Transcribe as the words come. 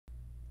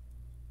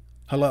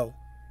Hello,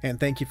 and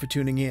thank you for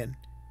tuning in.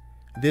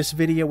 This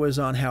video is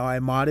on how I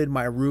modded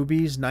my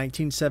Rubies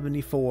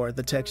 1974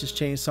 The Texas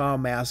Chainsaw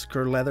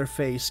Massacre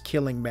Leatherface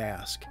killing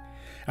mask.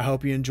 I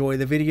hope you enjoy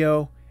the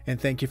video, and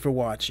thank you for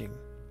watching.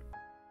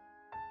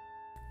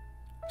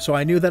 So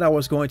I knew that I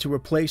was going to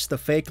replace the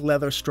fake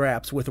leather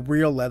straps with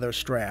real leather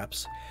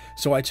straps.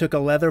 So I took a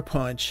leather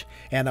punch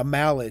and a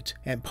mallet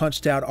and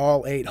punched out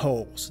all 8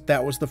 holes.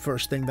 That was the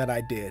first thing that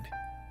I did.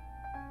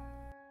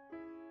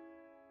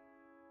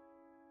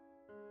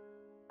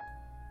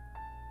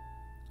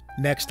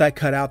 Next, I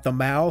cut out the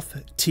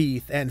mouth,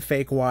 teeth, and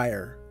fake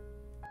wire.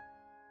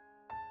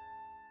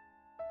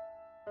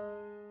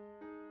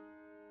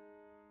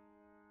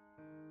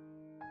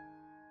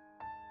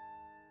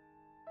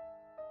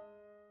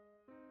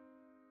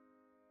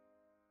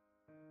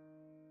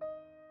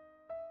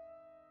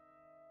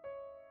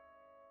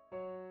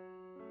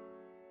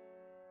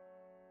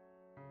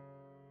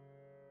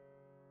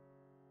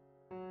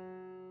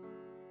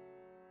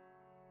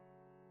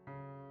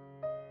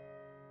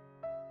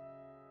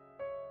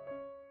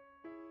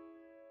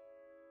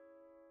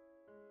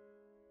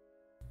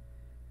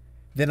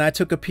 Then I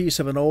took a piece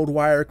of an old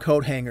wire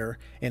coat hanger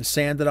and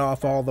sanded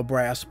off all the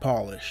brass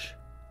polish.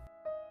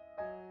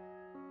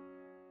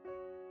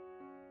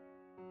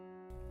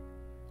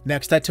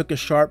 Next, I took a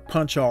sharp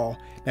punch awl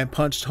and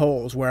punched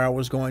holes where I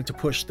was going to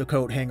push the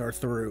coat hanger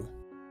through.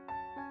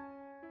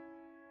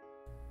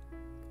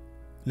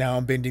 Now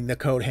I'm bending the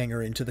coat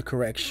hanger into the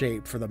correct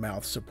shape for the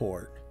mouth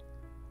support.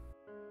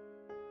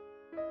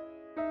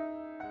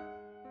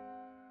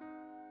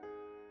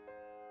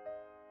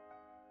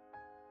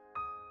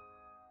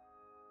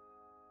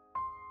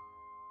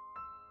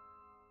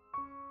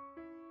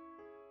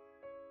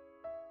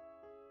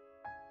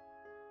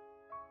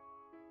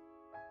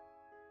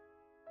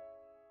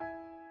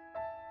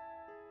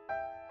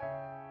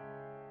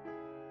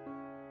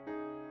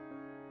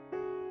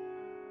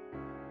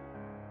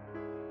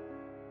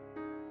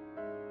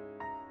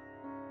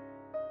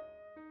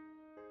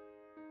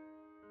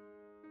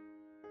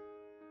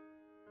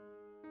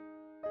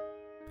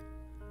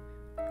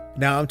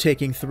 Now I'm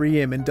taking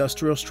 3M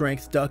industrial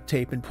strength duct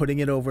tape and putting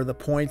it over the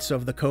points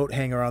of the coat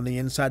hanger on the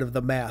inside of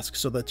the mask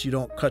so that you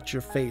don't cut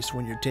your face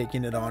when you're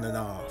taking it on and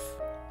off.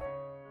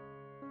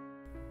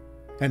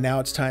 And now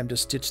it's time to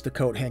stitch the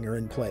coat hanger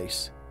in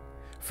place.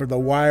 For the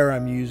wire,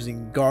 I'm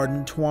using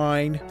garden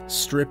twine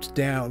stripped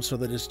down so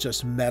that it's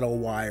just metal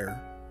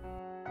wire.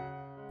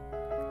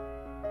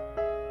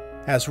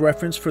 As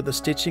reference for the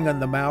stitching on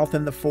the mouth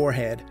and the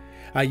forehead,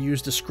 I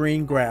used a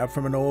screen grab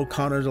from an old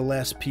Conor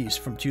DeLess piece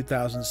from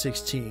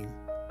 2016.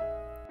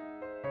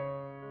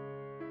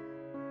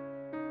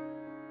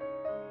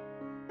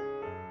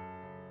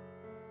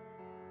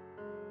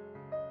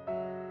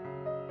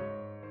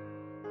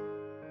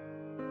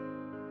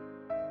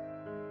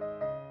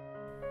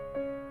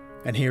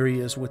 And here he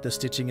is with the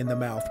stitching in the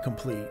mouth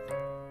complete.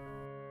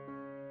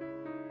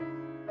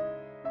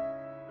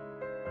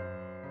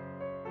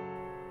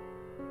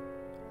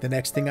 The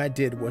next thing I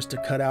did was to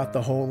cut out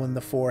the hole in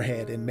the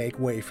forehead and make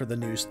way for the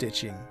new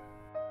stitching.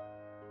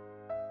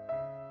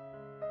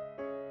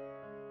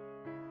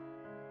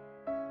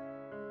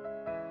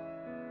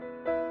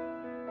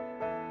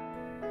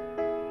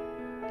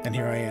 And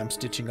here I am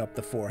stitching up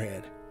the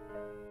forehead.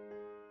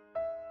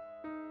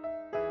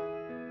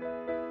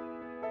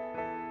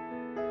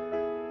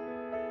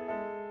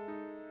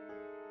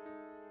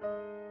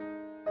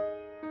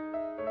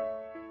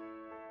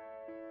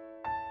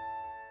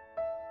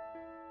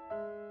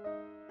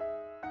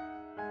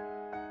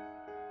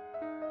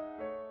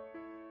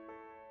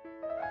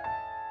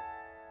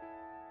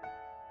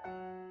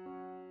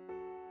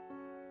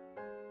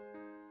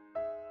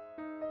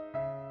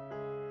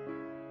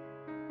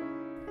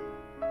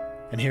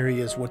 And here he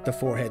is with the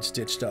forehead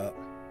stitched up.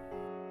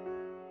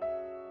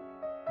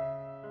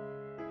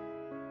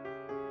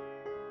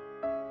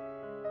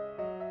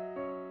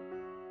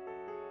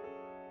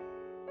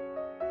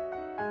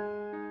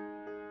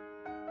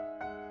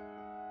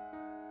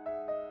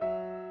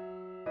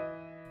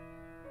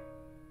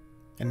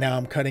 And now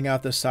I'm cutting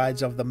out the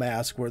sides of the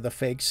mask where the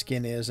fake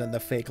skin is and the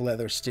fake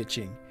leather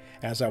stitching,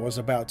 as I was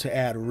about to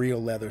add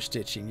real leather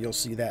stitching. You'll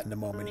see that in a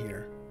moment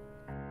here.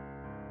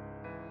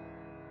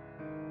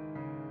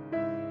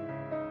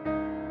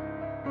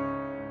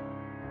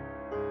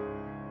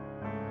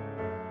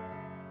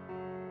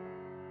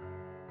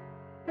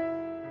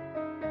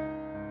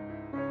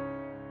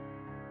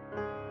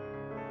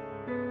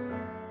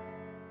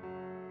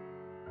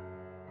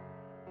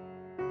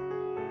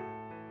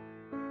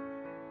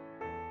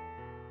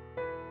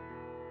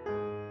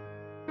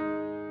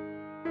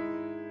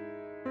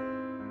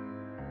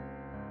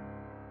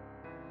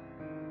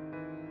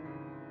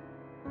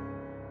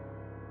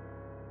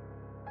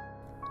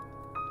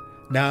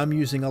 Now I'm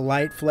using a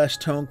light flesh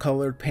tone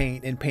colored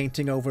paint and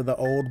painting over the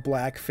old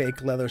black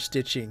fake leather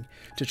stitching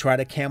to try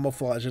to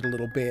camouflage it a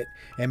little bit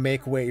and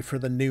make way for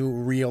the new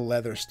real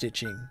leather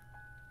stitching.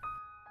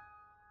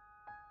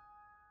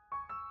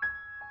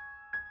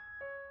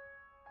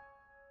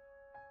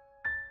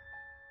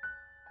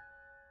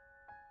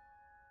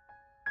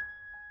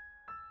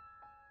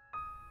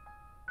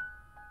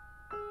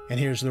 And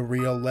here's the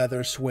real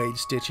leather suede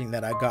stitching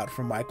that I got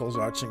from Michael's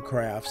Arts and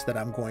Crafts that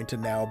I'm going to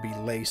now be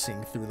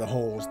lacing through the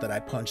holes that I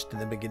punched in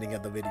the beginning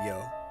of the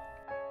video.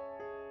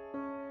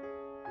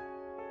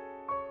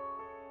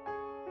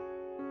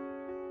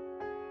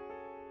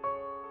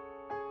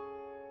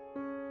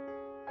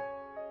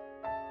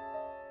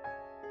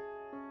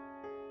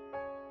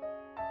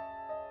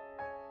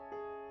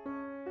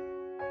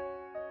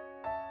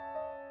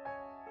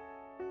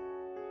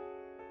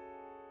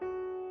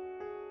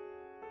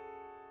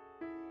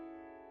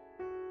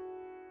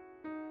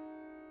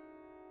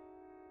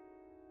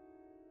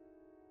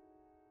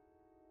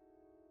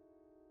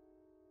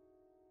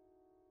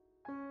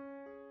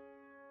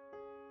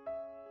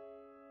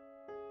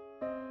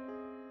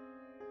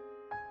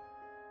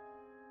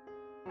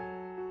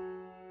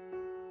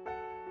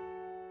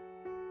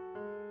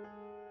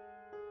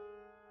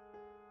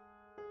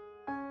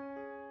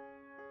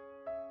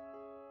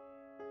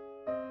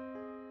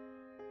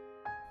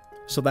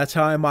 So that's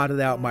how I modded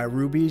out my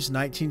Rubies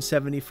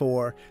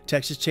 1974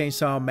 Texas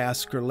Chainsaw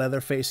Massacre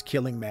Leatherface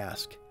killing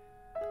mask.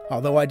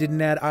 Although I didn't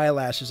add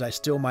eyelashes, I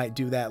still might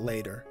do that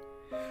later.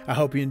 I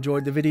hope you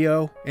enjoyed the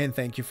video, and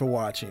thank you for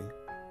watching.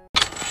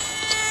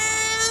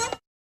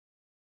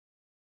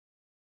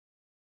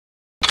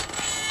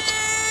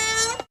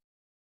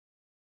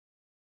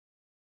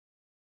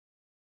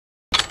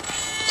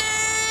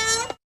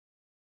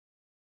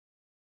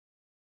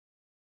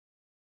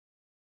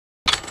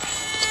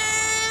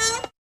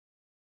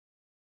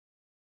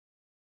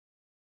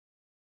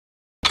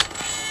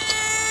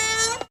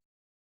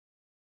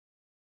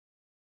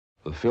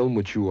 The film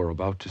which you are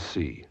about to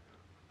see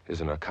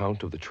is an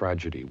account of the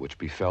tragedy which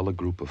befell a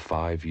group of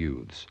 5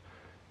 youths,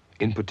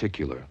 in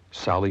particular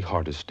Sally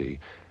Hardesty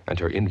and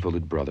her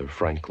invalid brother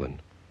Franklin.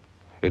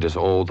 It is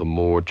all the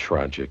more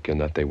tragic in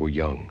that they were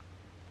young,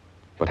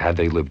 but had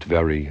they lived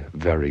very,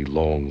 very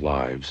long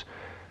lives,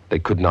 they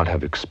could not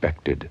have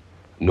expected,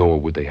 nor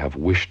would they have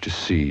wished to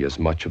see as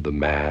much of the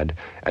mad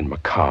and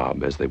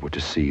macabre as they were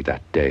to see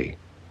that day.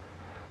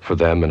 For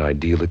them, an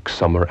idyllic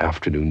summer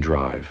afternoon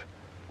drive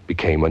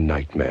became a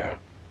nightmare.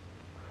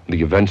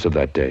 The events of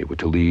that day were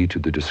to lead to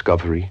the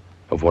discovery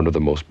of one of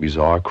the most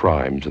bizarre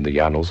crimes in the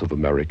annals of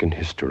American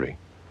history,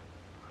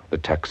 the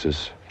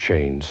Texas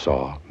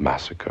Chainsaw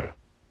Massacre.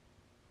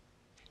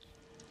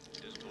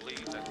 It is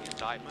believed that the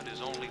indictment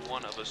is only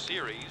one of a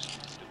series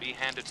to be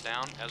handed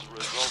down as a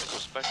result of a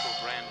special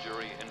grand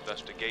jury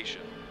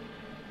investigation.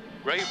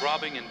 Grave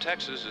robbing in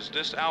Texas is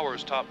this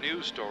hour's top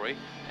news story.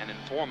 An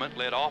informant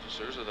led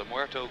officers of the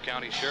Muerto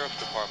County Sheriff's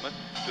Department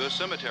to a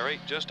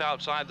cemetery just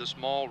outside the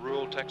small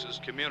rural Texas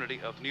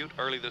community of Newt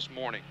early this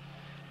morning.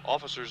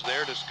 Officers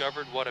there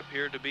discovered what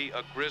appeared to be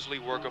a grisly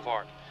work of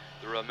art,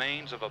 the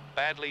remains of a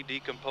badly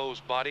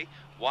decomposed body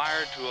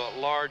wired to a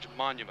large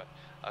monument.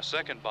 A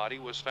second body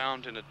was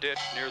found in a ditch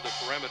near the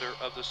perimeter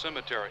of the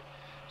cemetery.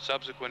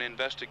 Subsequent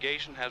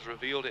investigation has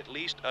revealed at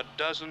least a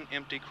dozen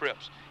empty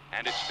crypts,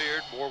 and it's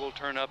feared more will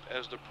turn up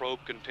as the probe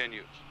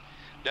continues.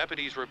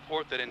 Deputies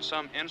report that in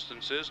some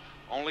instances,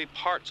 only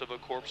parts of a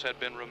corpse had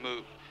been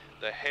removed.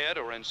 The head,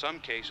 or in some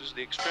cases,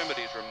 the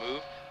extremities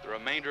removed, the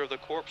remainder of the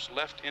corpse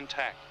left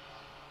intact.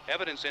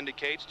 Evidence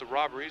indicates the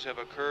robberies have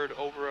occurred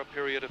over a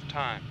period of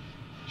time.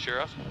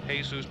 Sheriff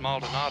Jesus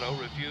Maldonado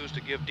refused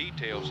to give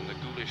details in the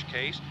ghoulish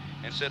case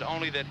and said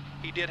only that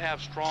he did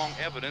have strong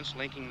evidence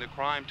linking the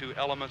crime to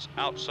elements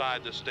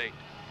outside the state.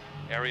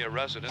 Area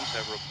residents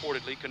have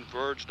reportedly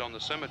converged on the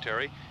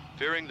cemetery,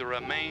 fearing the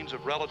remains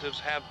of relatives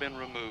have been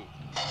removed.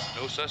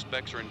 No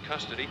suspects are in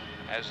custody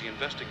as the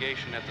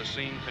investigation at the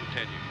scene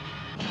continues.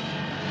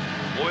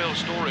 Oil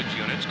storage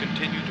units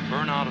continue to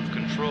burn out of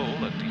control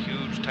at the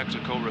huge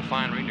Texaco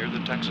refinery near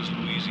the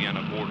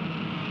Texas-Louisiana border.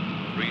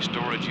 3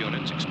 storage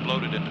units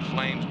exploded into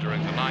flames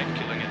during the night,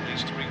 killing at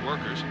least 3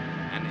 workers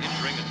and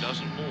injuring a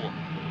dozen more.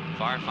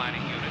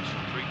 Firefighting units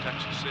from 3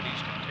 Texas cities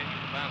continue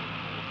to battle.